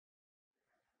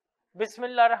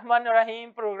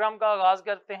बिस्मिल्लाहिर्रहमानिर्रहीम। प्रोग्राम का आगाज़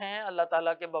करते हैं अल्लाह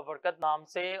ताला के बबरकत नाम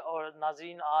से। और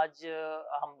नाज़रीन, आज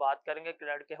हम बात करेंगे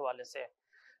क्रेडिट के हवाले से।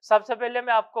 सबसे पहले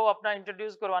मैं आपको अपना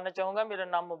इंट्रोड्यूस करवाना चाहूँगा। मेरा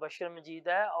नाम मुबशर मजीद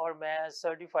है और मैं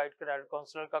सर्टिफाइड क्रेडिट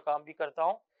काउंसलर का काम भी करता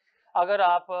हूँ। अगर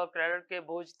आप क्रेडिट के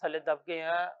बोझ थले दब गए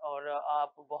हैं और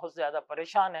आप बहुत ज़्यादा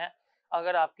परेशान हैं,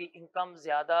 अगर आपकी इनकम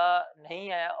ज़्यादा नहीं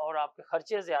है और आपके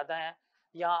खर्चे ज़्यादा हैं,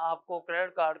 या आपको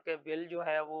क्रेडिट कार्ड के बिल जो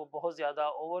है वो बहुत ज़्यादा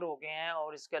ओवर हो गए हैं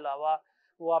और इसके अलावा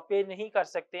वो आप पे नहीं कर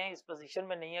सकते हैं, इस पोजीशन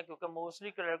में नहीं है, क्योंकि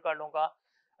मोस्टली क्रेडिट कार्डों का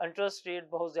इंटरेस्ट रेट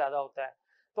बहुत ज़्यादा होता है,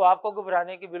 तो आपको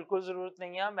घबराने की बिल्कुल ज़रूरत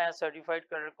नहीं है। मैं सर्टिफाइड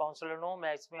क्रेडिट काउंसलर हूँ,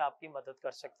 मैं इसमें आपकी मदद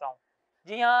कर सकता हूँ।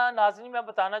 जी हाँ नाज़रीन, मैं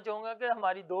बताना चाहूँगा कि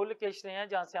हमारी दो लोकेशनें हैं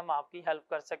जहाँ से हम आपकी हेल्प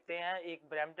कर सकते हैं। एक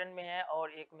ब्रैम्पटन में है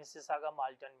और एक मिसिसागा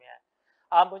माल्टन में है।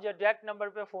 आप मुझे डायरेक्ट नंबर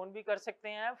पे फ़ोन भी कर सकते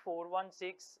हैं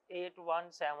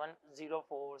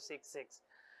 4168170466।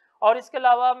 और इसके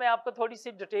अलावा मैं आपको थोड़ी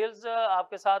सी डिटेल्स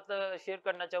आपके साथ शेयर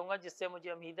करना चाहूँगा, जिससे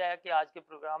मुझे उम्मीद है कि आज के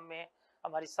प्रोग्राम में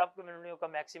हमारी सब कम्युनिटियों का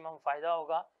मैक्सिमम फ़ायदा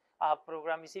होगा। आप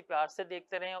प्रोग्राम इसी प्यार से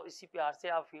देखते रहें और इसी प्यार से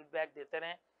आप फीडबैक देते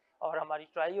रहें, और हमारी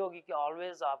ट्राई होगी कि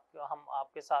ऑलवेज़ हम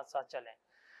आपके साथ साथ चलें।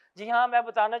 जी हाँ, मैं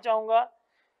बताना चाहूँगा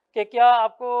कि क्या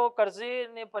आपको कर्ज़े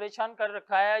ने परेशान कर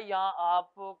रखा है, या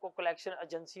आपको कलेक्शन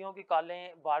एजेंसियों की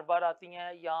कॉलें बार-बार आती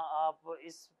हैं, या आप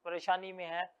इस परेशानी में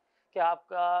हैं कि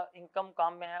आपका इनकम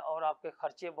कम है और आपके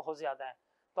खर्चे बहुत ज़्यादा हैं,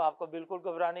 तो आपको बिल्कुल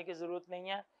घबराने की ज़रूरत नहीं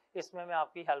है, इसमें मैं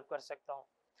आपकी हेल्प कर सकता हूँ।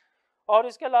 और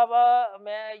इसके अलावा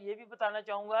मैं ये भी बताना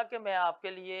चाहूँगा कि मैं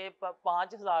आपके लिए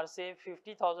 5,000 से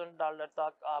 $50,000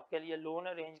 तक आपके लिए लोन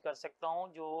अरेंज कर सकता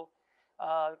हूँ, जो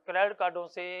क्रेडिट कार्डों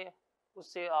से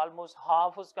उससे ऑलमोस्ट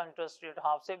हाफ उसका इंटरेस्ट रेट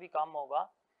हाफ से भी कम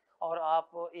होगा, और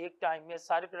आप एक टाइम में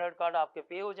सारे क्रेडिट कार्ड आपके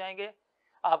पे हो जाएंगे।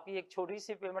 आपकी एक छोटी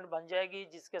सी पेमेंट बन जाएगी,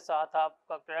 जिसके साथ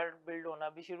आपका क्रेडिट बिल्ड होना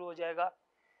भी शुरू हो जाएगा।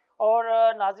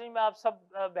 और नाज़रीन, मैं आप सब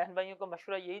बहन भाइयों को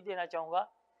मशवरा यही देना चाहूँगा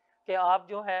कि आप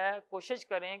जो है कोशिश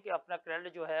करें कि अपना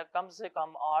क्रेडिट जो है कम से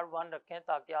कम R1 रखें,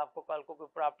 ताकि आपको कल को कोई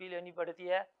प्रॉपर्टी लेनी पड़ती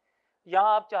है, या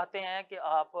आप चाहते हैं कि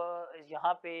आप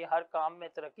यहाँ पे हर काम में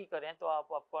तरक्की करें, तो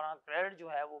आप अपना क्रेडिट जो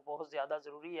है वो बहुत ज़्यादा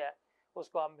ज़रूरी है,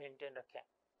 उसको आप मेंटेन रखें।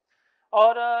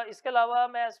 और इसके अलावा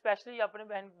मैं स्पेशली अपने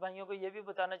बहन भाइयों को ये भी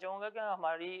बताना चाहूँगा कि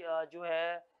हमारी जो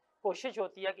है कोशिश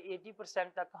होती है कि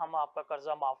 80% तक हम आपका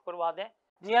कर्जा माफ़ करवा दें।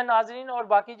 जी हाँ नाजरीन, और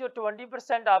बाकी जो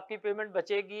 20% आपकी पेमेंट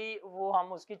बचेगी, वो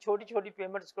हम उसकी छोटी छोटी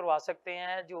पेमेंट्स करवा सकते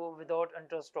हैं जो विदाउट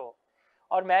इंटरेस्ट हो।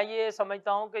 और मैं ये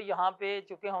समझता हूँ कि यहाँ पे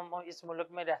चूँकि हम इस मुल्क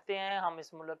में रहते हैं, हम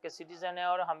इस मुल्क के सिटीज़न हैं,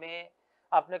 और हमें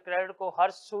अपने क्रेडिट को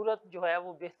हर सूरत जो है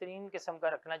वो बेहतरीन किस्म का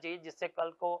रखना चाहिए, जिससे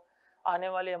कल को आने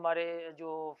वाले हमारे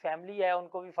जो फैमिली है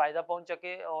उनको भी फ़ायदा पहुँच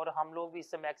सके और हम लोग भी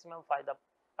इससे मैक्सिमम फ़ायदा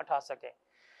उठा सकें।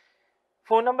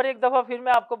 फ़ोन नंबर एक दफ़ा फिर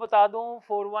मैं आपको बता दूं,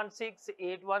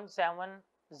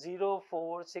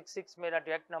 4168170466 मेरा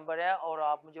डायरेक्ट नंबर है, और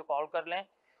आप मुझे कॉल कर लें।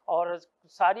 और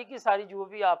सारी की सारी जो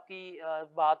भी आपकी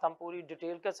बात हम पूरी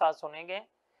डिटेल के साथ सुनेंगे,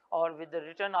 और विद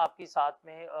रिटर्न आपकी साथ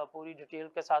में पूरी डिटेल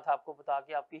के साथ आपको बता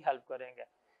के आपकी हेल्प करेंगे।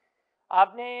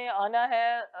 आपने आना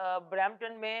है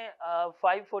ब्रैम्पटन में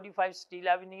 545 स्टील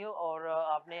एवेन्यू, और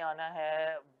आपने आना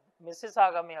है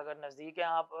मिसिसागा में। अगर नज़दीक है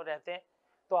आप रहते हैं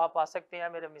तो आप आ सकते हैं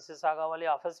मेरे मिसिसागा वाले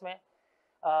ऑफिस में,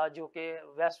 जो कि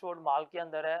वेस्टवुड मॉल के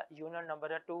अंदर है। यूनिट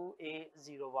नंबर है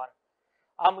 2A01।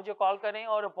 आप मुझे कॉल करें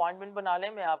और अपॉइंटमेंट बना लें,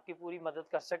 मैं आपकी पूरी मदद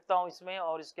कर सकता हूं इसमें।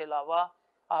 और इसके अलावा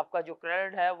आपका जो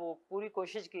क्रेडिट है वो पूरी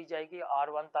कोशिश की जाएगी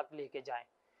R1 तक लेके जाएं।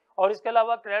 और इसके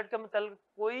अलावा क्रेडिट के मतलब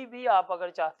कोई भी आप अगर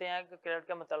चाहते हैं कि क्रेडिट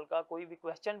के मतलब का कोई भी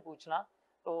क्वेश्चन पूछना,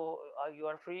 तो you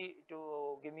are free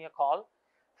to give me a call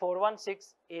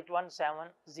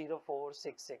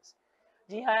 4168170466।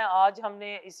 जी हाँ, आज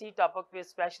हमने इसी टॉपिक पे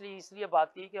स्पेशली इसलिए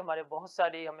बात की कि हमारे बहुत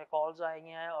सारे हमें कॉल्स आई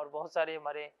हैं और बहुत सारे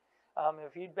हमारे हमें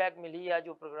फीडबैक मिली है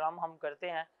जो प्रोग्राम हम करते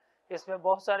हैं। इसमें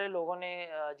बहुत सारे लोगों ने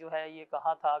जो है ये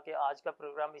कहा था कि आज का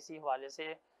प्रोग्राम इसी हवाले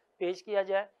से पेश किया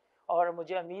जाए, और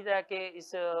मुझे उम्मीद है कि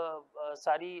इस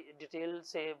सारी डिटेल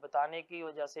से बताने की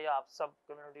वजह से आप सब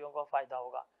कम्युनिटियों को फ़ायदा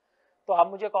होगा। तो आप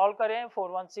मुझे कॉल करें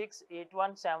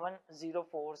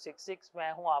 4168170466।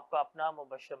 मैं हूँ आपका अपना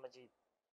मुबशर मजीद।